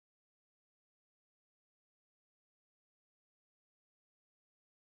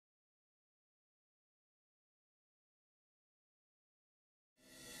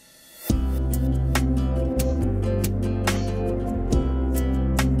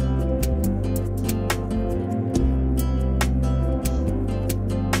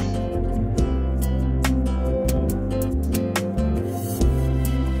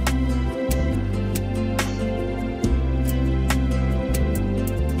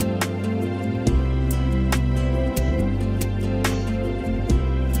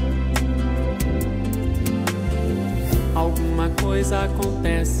coisa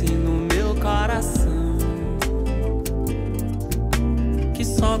acontece no meu coração, que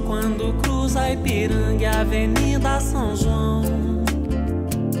só quando cruza Ipiranga e a Avenida São João,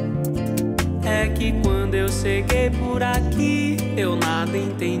 é que quando eu cheguei por aqui eu nada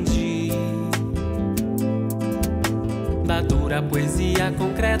entendi da dura poesia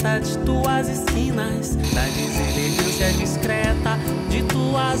concreta de tuas esquinas, da deselegância discreta de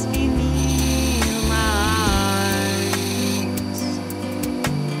tuas meninas.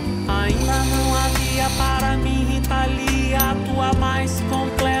 Ainda não havia para mim, Rita Lee, a tua mais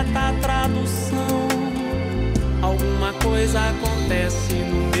completa tradução. Alguma coisa acontece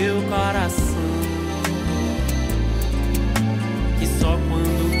no meu coração, que só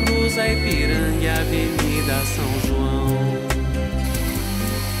quando cruza Ipiranga e a Avenida São João.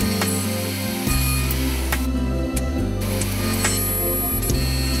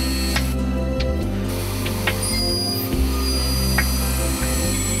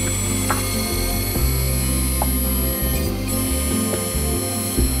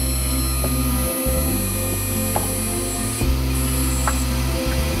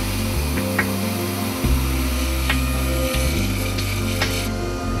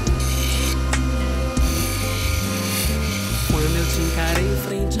 Encarei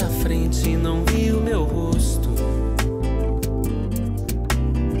frente a frente e não vi o meu rosto.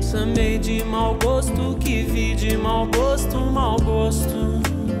 Chamei de mau gosto, que vi de mau gosto, mau gosto.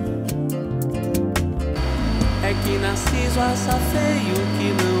 É que Narciso acha feio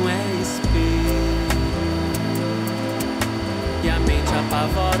que não é espelho, e a mente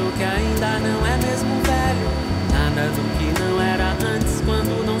apavora o que ainda não é mesmo velho. Nada do que não era antes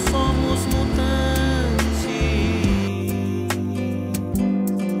quando não somos mutantes.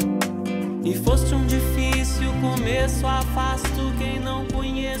 E foste difícil começo, afasto quem não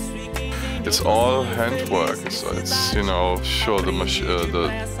conheço e quem vem. It's all handwork. It's you know, sure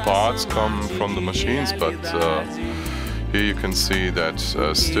the parts come from the machines, but here you can see that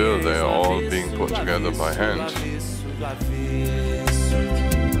still they are all being put together by hand.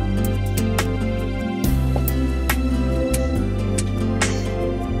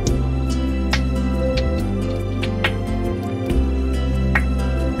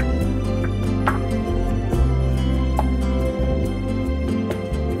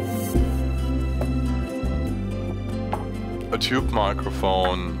 A tube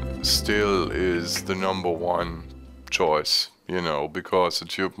microphone still is the #1 choice, you know, because a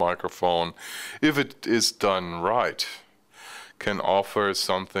tube microphone, if it is done right, can offer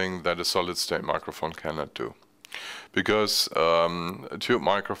something that a solid-state microphone cannot do. Because a tube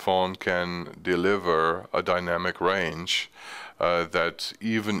microphone can deliver a dynamic range that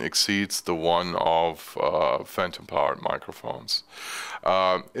even exceeds the one of phantom-powered microphones.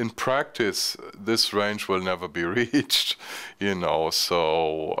 In practice, this range will never be reached, you know,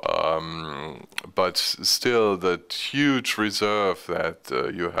 so, but still the huge reserve that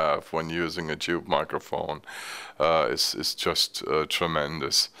you have when using a tube microphone is just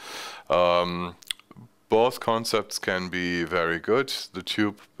tremendous. Both concepts can be very good. The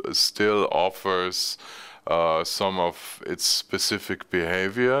tube still offers some of its specific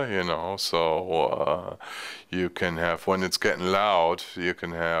behavior, you know, so you can have, when it's getting loud, you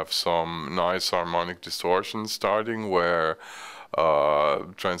can have some nice harmonic distortion starting where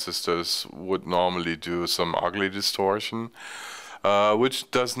transistors would normally do some ugly distortion, which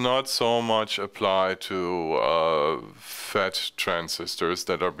does not so much apply to FET transistors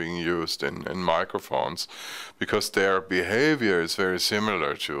that are being used in microphones, because their behavior is very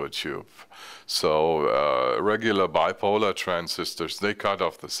similar to a tube. So regular bipolar transistors, they cut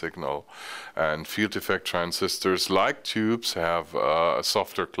off the signal, and field effect transistors like tubes have a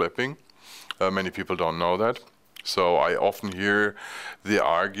softer clipping. Many people don't know that. So I often hear the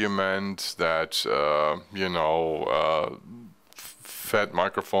argument that, you know, FET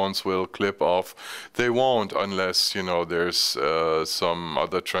microphones will clip off. They won't unless, you know, there's some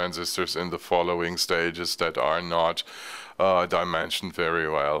other transistors in the following stages that are not dimensioned very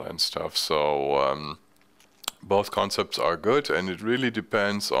well and stuff. So both concepts are good, and it really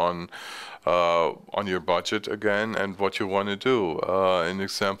depends on your budget again and what you want to do. In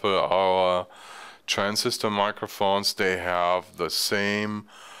example, our transistor microphones, they have the same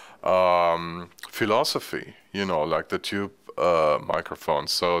philosophy, you know, like the tube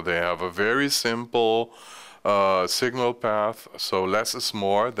microphones. So they have a very simple signal path, so less is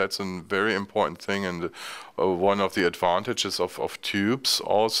more. That's a very important thing, and one of the advantages of tubes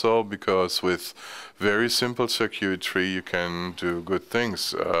also, because with very simple circuitry you can do good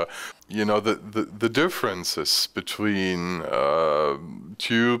things. You know, the differences between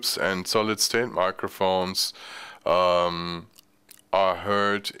tubes and solid-state microphones are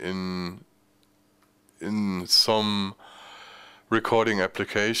heard in some recording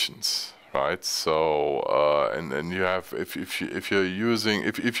applications, right? So and you have,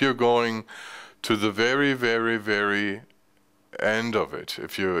 if you're going to the very end of it,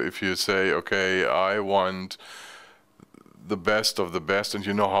 if you say, okay, I want the best of the best, and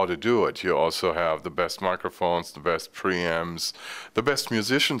you know how to do it. You also have the best microphones, the best preamps, the best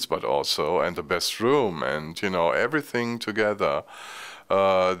musicians, but also, and the best room, and you know, everything together.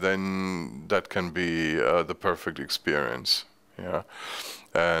 Then that can be the perfect experience. Yeah,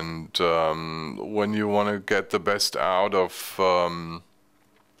 and when you want to get the best out of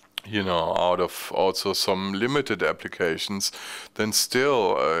you know, out of also some limited applications, then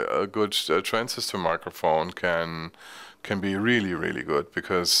still a good transistor microphone can be really good,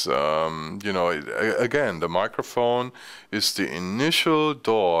 because you know, again, the microphone is the initial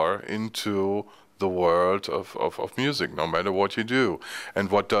door into the world of music, no matter what you do.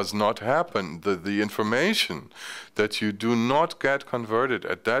 And what does not happen, the information that you do not get converted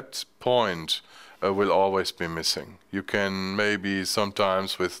at that point will always be missing. You can maybe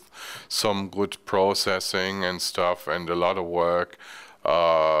sometimes, with some good processing and stuff and a lot of work,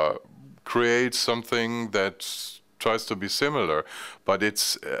 create something that tries to be similar, but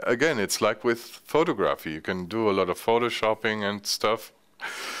it's, again, it's like with photography. You can do a lot of photoshopping and stuff,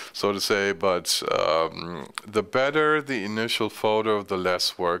 so to say, but the better the initial photo, the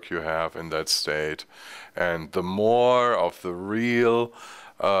less work you have in that state, and the more of the real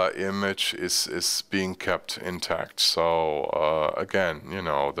image is being kept intact. So again, you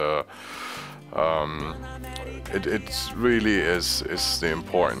know, the it really is the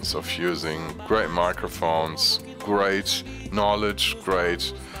importance of using great microphones, great knowledge,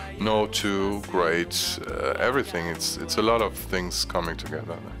 great know-to, great everything. It's a lot of things coming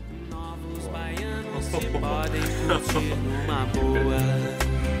together.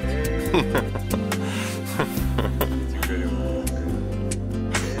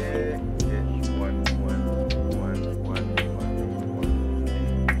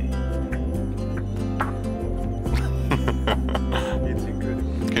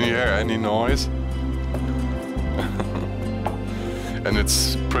 Can you hear any noise? And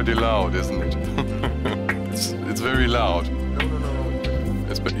it's pretty loud, isn't it? it's very loud. No.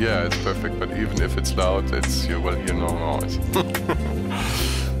 Yeah, it's perfect. But even if it's loud, you will hear no noise.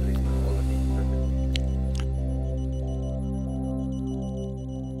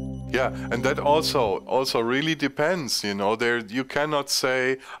 Yeah, and that also really depends, you know. You cannot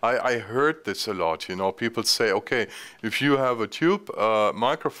say, I heard this a lot, you know. People say, okay, if you have a tube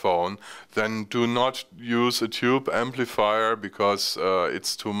microphone, then do not use a tube amplifier because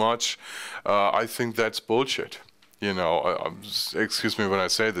it's too much. I think that's bullshit. You know, excuse me when I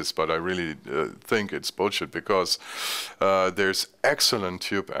say this, but I really think it's bullshit, because there's excellent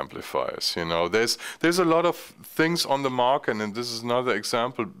tube amplifiers. You know, there's a lot of things on the market, and this is another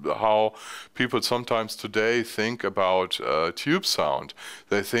example how people sometimes today think about tube sound.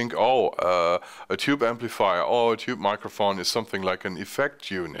 They think, oh, a tube amplifier or a tube microphone is something like an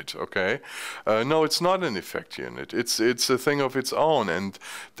effect unit. Okay, no, it's not an effect unit. It's a thing of its own, and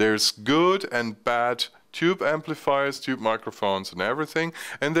there's good and bad tube amplifiers, tube microphones and everything,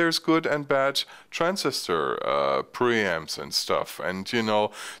 and there's good and bad transistor preamps and stuff. And you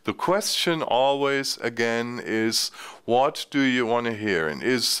know, the question always again is, what do you want to hear, and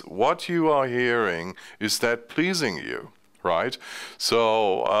is what you are hearing, is that pleasing you, right?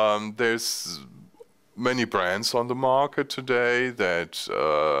 So there's many brands on the market today that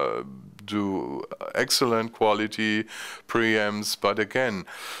do excellent quality preamps, but again,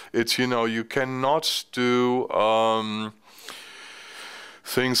 it's, you know, you cannot do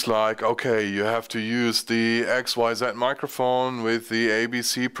things like, okay, you have to use the XYZ microphone with the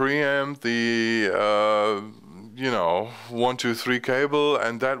ABC preamp, the you know, 1, 2, 3 cable,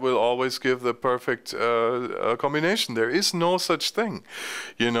 and that will always give the perfect combination. There is no such thing.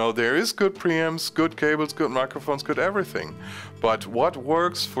 You know, there is good preamps, good cables, good microphones, good everything. But what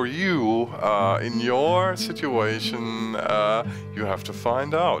works for you in your situation, you have to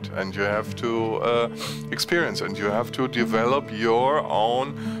find out, and you have to experience, and you have to develop your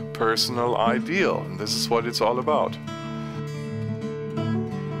own personal ideal. And this is what it's all about.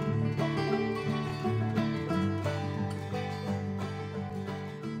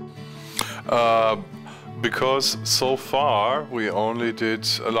 Because so far we only did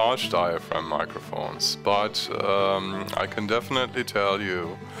large diaphragm microphones, but I can definitely tell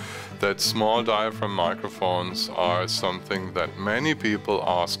you that small diaphragm microphones are something that many people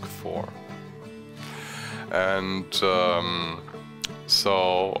ask for. And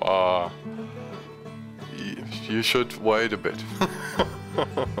you should wait a bit.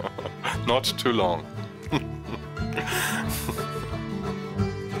 Not too long.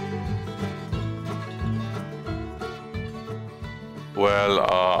 Well,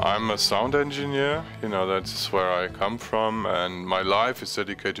 I'm a sound engineer, you know, that's where I come from, and my life is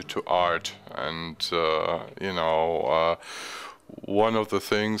dedicated to art. And, you know, one of the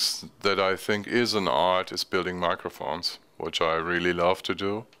things that I think is an art is building microphones, which I really love to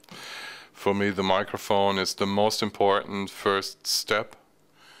do. For me, the microphone is the most important first step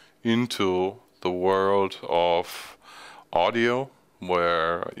into the world of audio,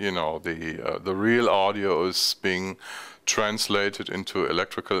 where, you know, the real audio is being translated into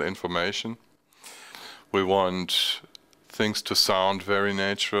electrical information. We want things to sound very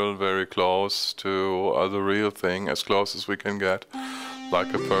natural, very close to the real thing, as close as we can get,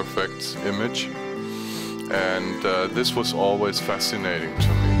 like a perfect image. And this was always fascinating to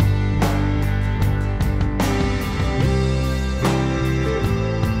me.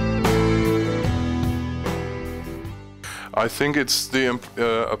 I think it's the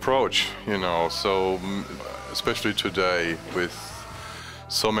approach, you know, so especially today with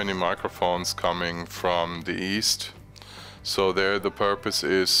so many microphones coming from the East. So there the purpose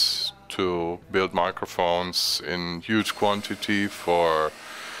is to build microphones in huge quantity for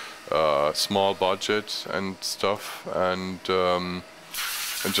small budget and stuff, and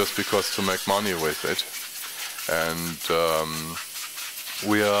just because to make money with it. And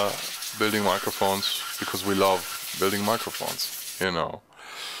we are building microphones because we love building microphones, you know.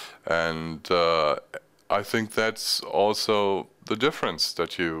 And I think that's also the difference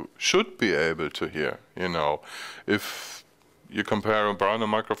that you should be able to hear, you know. If you compare a Brauner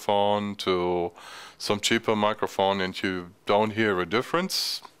microphone to some cheaper microphone and you don't hear a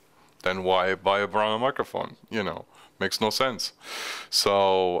difference, then why buy a Brauner microphone, you know? Makes no sense.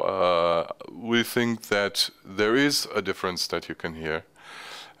 So we think that there is a difference that you can hear.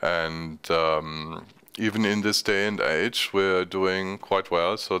 And even in this day and age, we're doing quite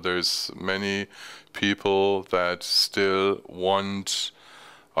well. So there's many people that still want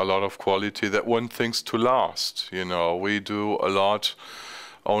a lot of quality, that want things to last. You know, we do a lot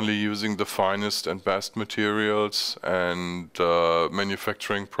only using the finest and best materials and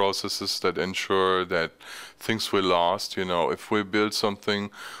manufacturing processes that ensure that things will last. You know, if we build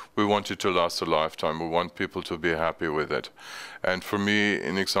something, we want it to last a lifetime. We want people to be happy with it. And for me,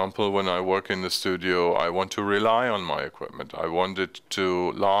 an example, when I work in the studio, I want to rely on my equipment. I want it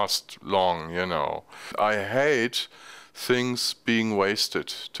to last long, you know. I hate things being wasted.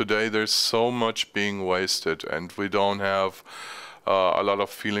 Today there's so much being wasted, and we don't have a lot of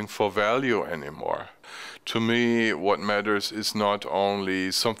feeling for value anymore. To me, what matters is not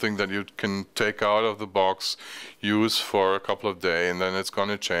only something that you can take out of the box, use for a couple of days, and then it's going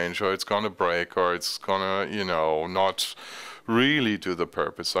to change, or it's going to break, or it's going to, you know, not really do the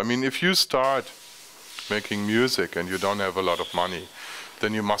purpose. I mean, if you start making music and you don't have a lot of money,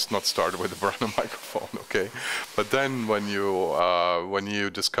 then you must not start with a Brauner microphone, okay? But then when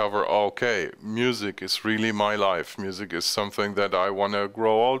you discover, okay, music is really my life, music is something that I want to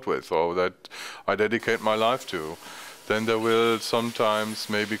grow old with, or that I dedicate my life to, then there will sometimes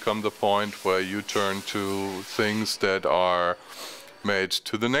maybe come the point where you turn to things that are made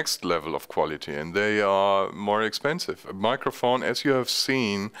to the next level of quality, and they are more expensive. A microphone, as you have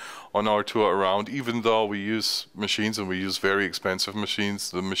seen on our tour around, even though we use machines, and we use very expensive machines,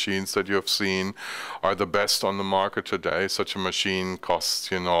 the machines that you have seen are the best on the market today. Such a machine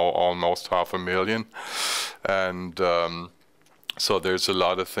costs, you know, almost $500,000. And so there's a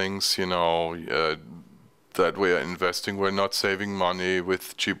lot of things, you know, that we are investing. We're not saving money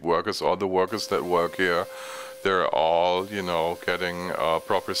with cheap workers. All the workers that work here, they're all, you know, getting a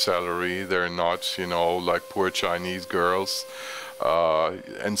proper salary. They're not, you know, like poor Chinese girls,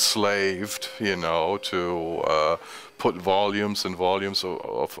 enslaved, you know, to put volumes and volumes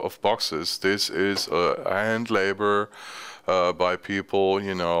of boxes. This is hand labor by people,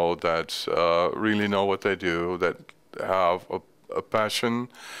 you know, that really know what they do, that have a passion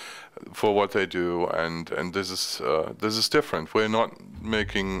for what they do, and this is different. We're not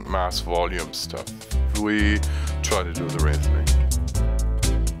making mass volume stuff. We try to do the right thing.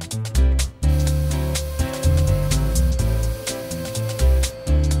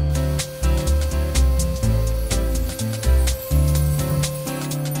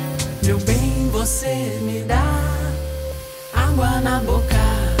 Meu bem, você me dá água na boca,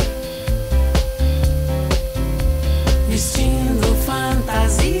 vestindo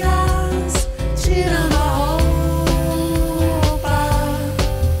fantasias, tirando a roupa,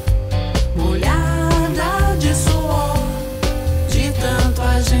 molhada de suor, de tanto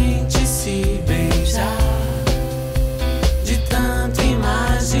a gente se beijar.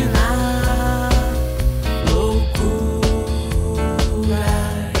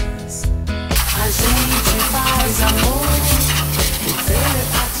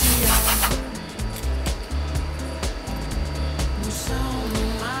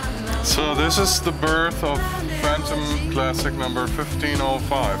 This is the birth of Phantom Classic number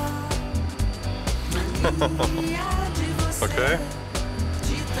 1505. Okay?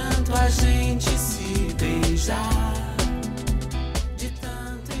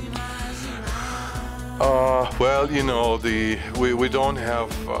 Well, you know, we don't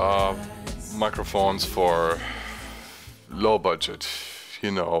have microphones for low budget,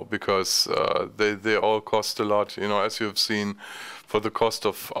 you know, because they all cost a lot. You know, as you've seen, for the cost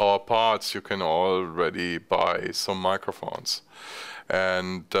of our parts, you can already buy some microphones.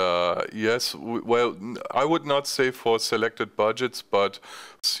 And yes, well, I would not say for selected budgets, but,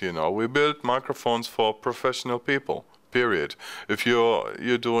 you know, we build microphones for professional people. Period. If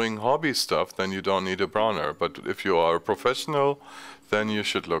you're doing hobby stuff, then you don't need a Brauner. But if you are a professional, then you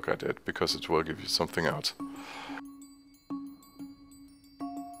should look at it, because it will give you something else.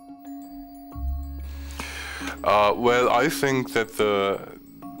 Well, I think that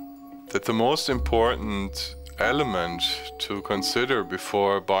the most important element to consider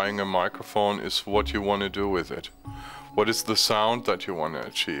before buying a microphone is what you want to do with it. What is the sound that you want to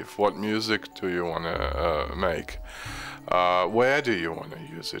achieve? What music do you want to make? Where do you want to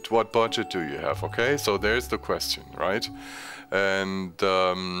use it? What budget do you have? Okay, so there's the question, right? And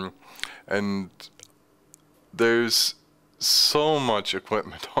there's so much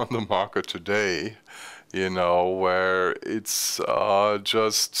equipment on the market today, you know, where it's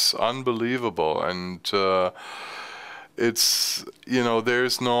just unbelievable, and it's, you know,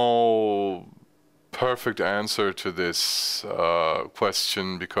 there's no perfect answer to this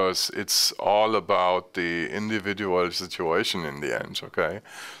question, because it's all about the individual situation in the end. Okay,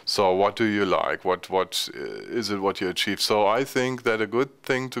 so what do you like? What is it what you achieve? So I think that a good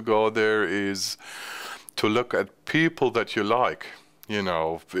thing to go there is to look at people that you like. You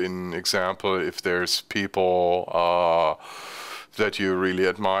know, in example, if there's people that you really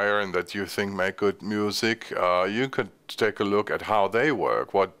admire and that you think make good music, you could take a look at how they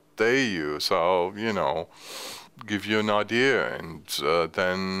work, what they use, so, you know, give you an idea. And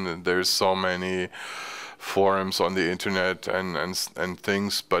then there's so many forums on the internet and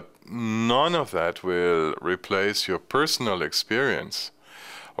things, but none of that will replace your personal experience.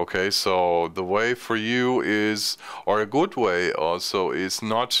 Okay, so the way for you is, or a good way also, is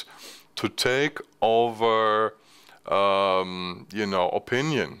not to take over, you know,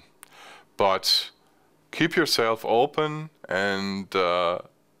 opinion, but keep yourself open and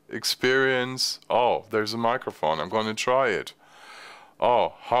experience. Oh, there's a microphone, I'm going to try it.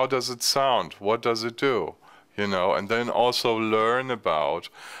 Oh, how does it sound? What does it do? You know, and then also learn about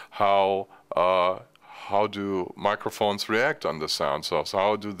how do microphones react on the sound source?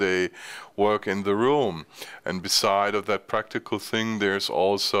 How do they work in the room? And beside of that practical thing, there's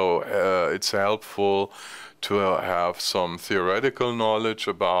also, it's helpful to have some theoretical knowledge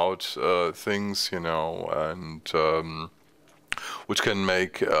about things, you know, and which can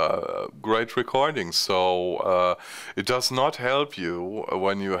make great recordings. So it does not help you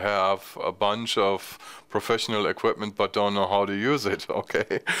when you have a bunch of professional equipment but don't know how to use it,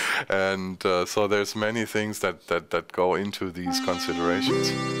 okay? And so there's many things that go into these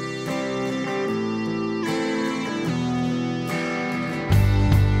considerations.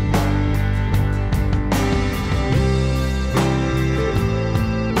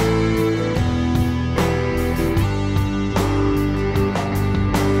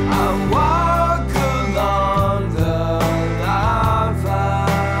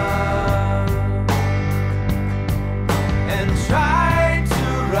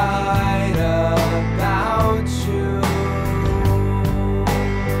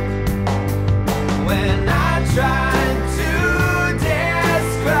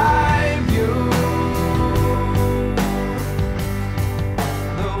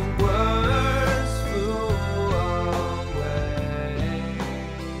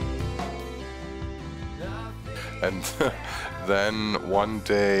 And then one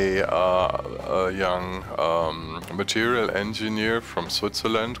day a young material engineer from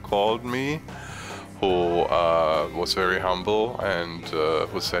Switzerland called me, who was very humble, and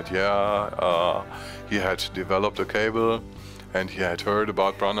who said, yeah, he had developed a cable and he had heard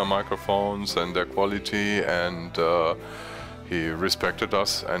about Brauner microphones and their quality, and he respected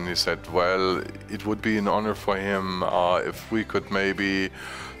us, and he said, well, it would be an honor for him if we could maybe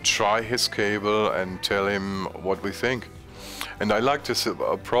try his cable and tell him what we think. And I liked this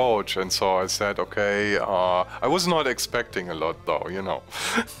approach, and so I said, okay, I was not expecting a lot though, you know.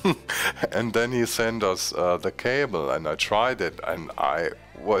 And then he sent us the cable, and I tried it, and I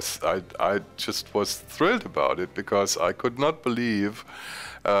just was thrilled about it, because I could not believe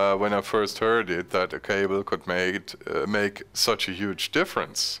when I first heard it that a cable could make such a huge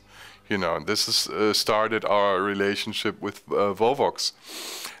difference. you know, this is started our relationship with Vovox.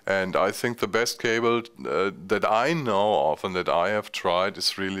 And I think the best cable that I know of and that I have tried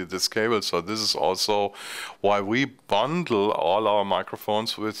is really this cable. So this is also why we bundle all our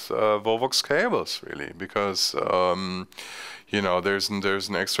microphones with Vovox cables, really, because you know, there's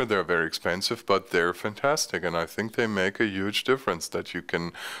an extra. They're very expensive, but they're fantastic, and I think they make a huge difference. That you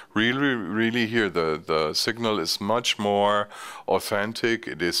can really hear the signal is much more authentic.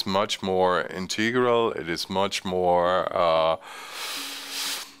 It is much more integral. It is much more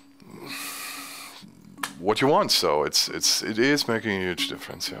what you want. So it is making a huge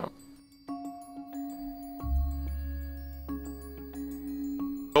difference. Yeah.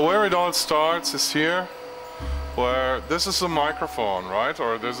 So where it all starts is here, where this is a microphone, right?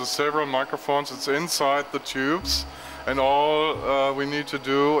 Or there's several microphones. It's inside the tubes, and all we need to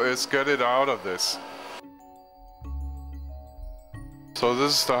do is get it out of this. So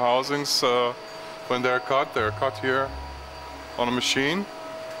this is the housings when they're cut here on a machine.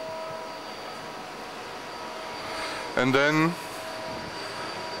 And then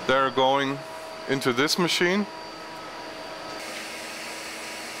they're going into this machine.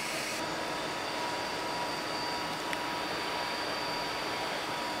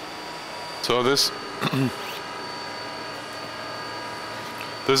 So this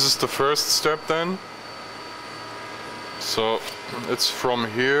this is the first step then. So it's from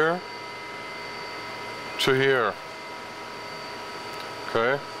here to here.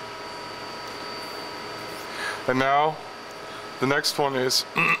 Okay. And now the next one is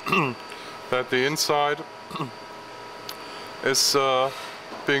that the inside is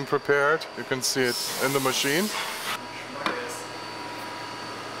being prepared. You can see it in the machine.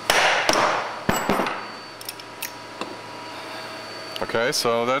 Okay,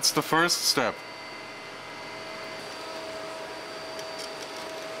 so that's the first step.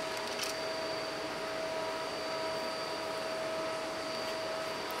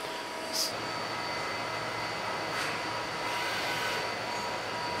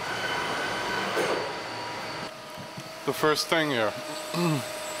 The first thing here.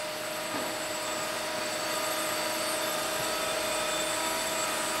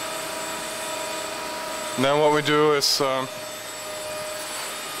 Now what we do is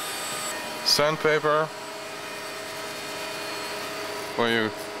sandpaper, where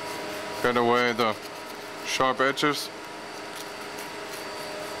you get away the sharp edges.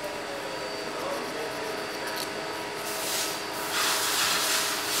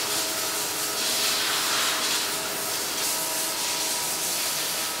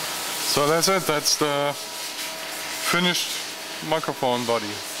 So that's it, that's the finished microphone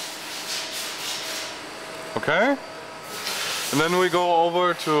body. Okay? And then we go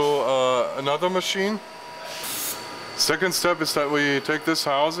over to another machine. Second step is that we take this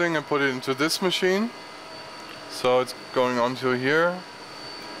housing and put it into this machine. So it's going onto here.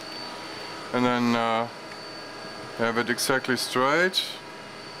 And then have it exactly straight.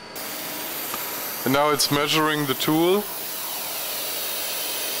 And now it's measuring the tool.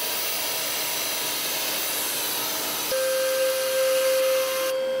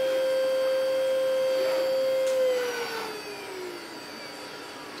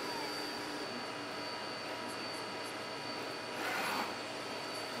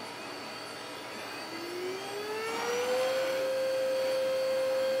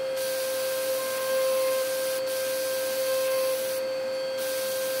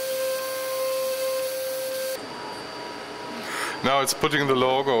 Now it's putting the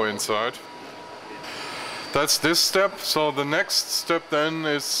logo inside. That's this step. So the next step then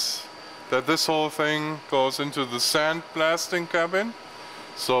is that this whole thing goes into the sandblasting cabin.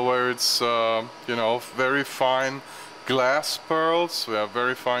 So where it's you know, very fine glass pearls. We have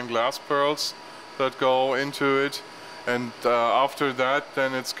very fine glass pearls that go into it, and after that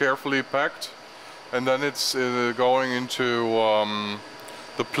then it's carefully packed, and then it's going into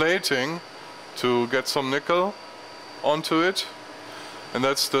the plating to get some nickel onto it, and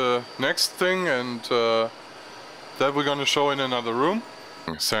that's the next thing, and that we're going to show in another room.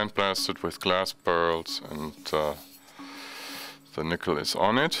 Sandblasted with glass pearls, and the nickel is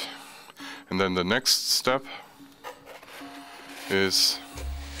on it. And then the next step is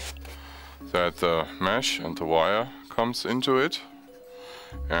that the mesh and the wire comes into it,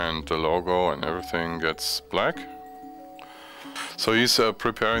 and the logo and everything gets black. So he's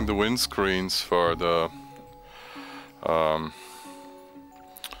preparing the windscreens for the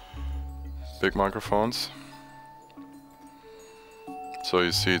big microphones. So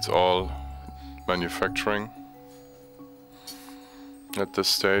you see it's all manufacturing at this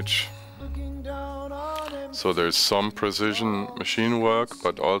stage. So there's some precision machine work,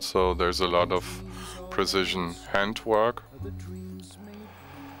 but also there's a lot of precision hand work.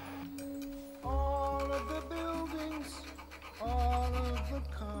 All of the buildings, all of the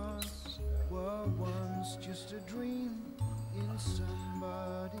cars were once just a dream in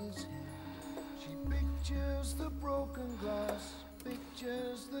somebody's head. She pictures the broken glass,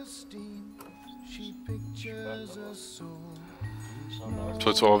 pictures the steam, she pictures a soul. So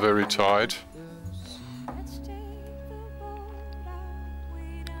it's all very tight.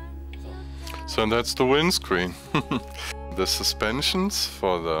 So that's the windscreen. The suspensions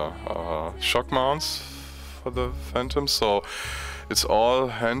for the shock mounts for the Phantom. So it's all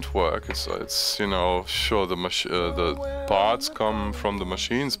handwork. It's you know, sure the parts come from the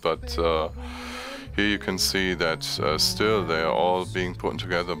machines, but here you can see that still they are all being put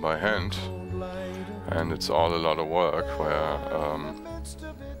together by hand, and it's all a lot of work. Where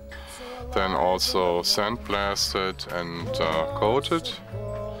then also sandblasted and coated.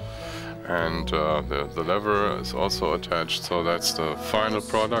 And the lever is also attached, so that's the final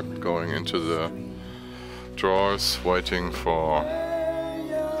product going into the drawers, waiting for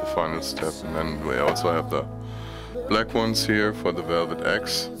the final step. And then we also have the black ones here for the Velvet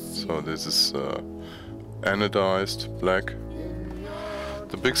X. So this is anodized black.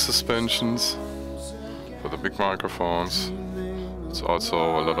 The big suspensions for the big microphones. It's also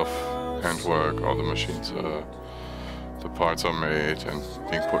a lot of handwork. All the machines. The parts are made and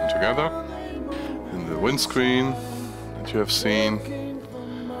being put together. And the windscreen that you have seen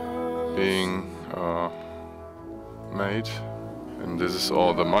being made. And this is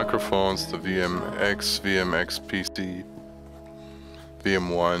all the microphones, the VMX, VMX PC,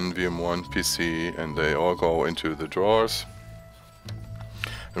 VM1, VM1 PC, and they all go into the drawers.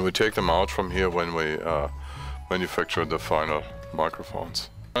 And we take them out from here when we manufacture the final microphones.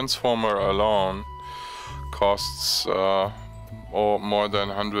 Transformer alone costs more than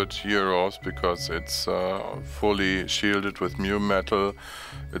 100 euros because it's fully shielded with mu metal.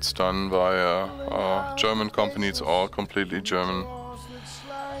 It's done by a German company. It's all completely German,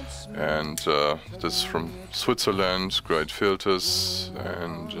 and this is from Switzerland. Great filters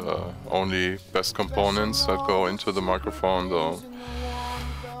and only best components that go into the microphone. Though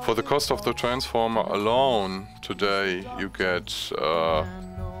for the cost of the transformer alone today you get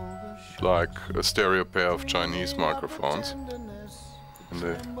like a stereo pair of Chinese microphones. And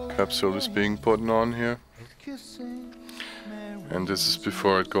the capsule is being put on here. And this is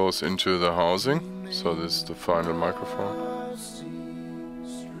before it goes into the housing. So this is the final microphone.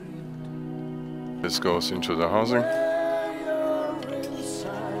 This goes into the housing.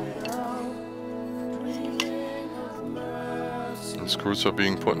 And screws are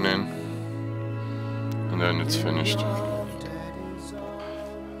being put in. And then it's finished.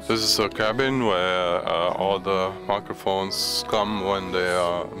 This is a cabin where all the microphones come when they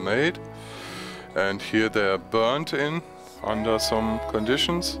are made, and here they are burnt in under some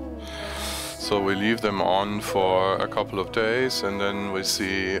conditions. So we leave them on for a couple of days, and then we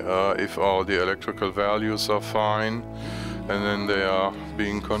see if all the electrical values are fine, and then they are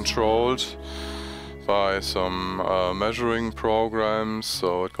being controlled by some measuring programs.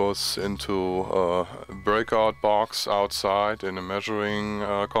 So it goes into a breakout box outside in a measuring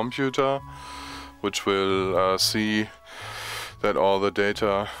computer, which will see that all the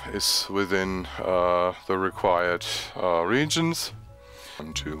data is within the required regions.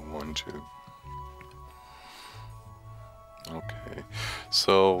 1, 2, 1, 2. Okay,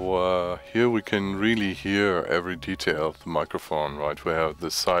 so here we can really hear every detail of the microphone, right? We have the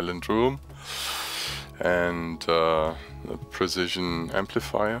silent room and the precision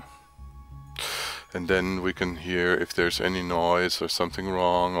amplifier, and then we can hear if there's any noise or something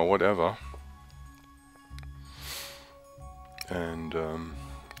wrong or whatever, and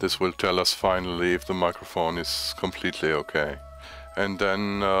this will tell us finally if the microphone is completely okay. And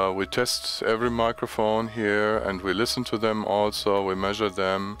then we test every microphone here, and we listen to them also, we measure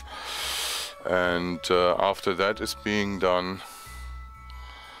them, and after that is being done,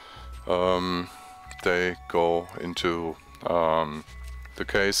 they go into the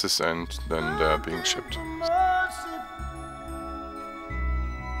cases and then they're being shipped.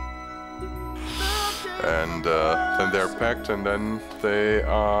 And then they're packed, and then they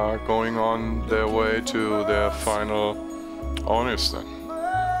are going on their way to their final owners then,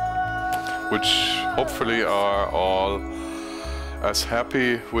 which hopefully are all as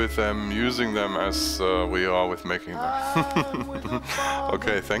happy with them using them as we are with making them.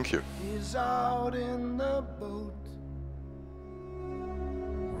 Okay, thank you. Out in the boat,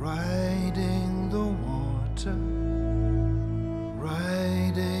 riding the water.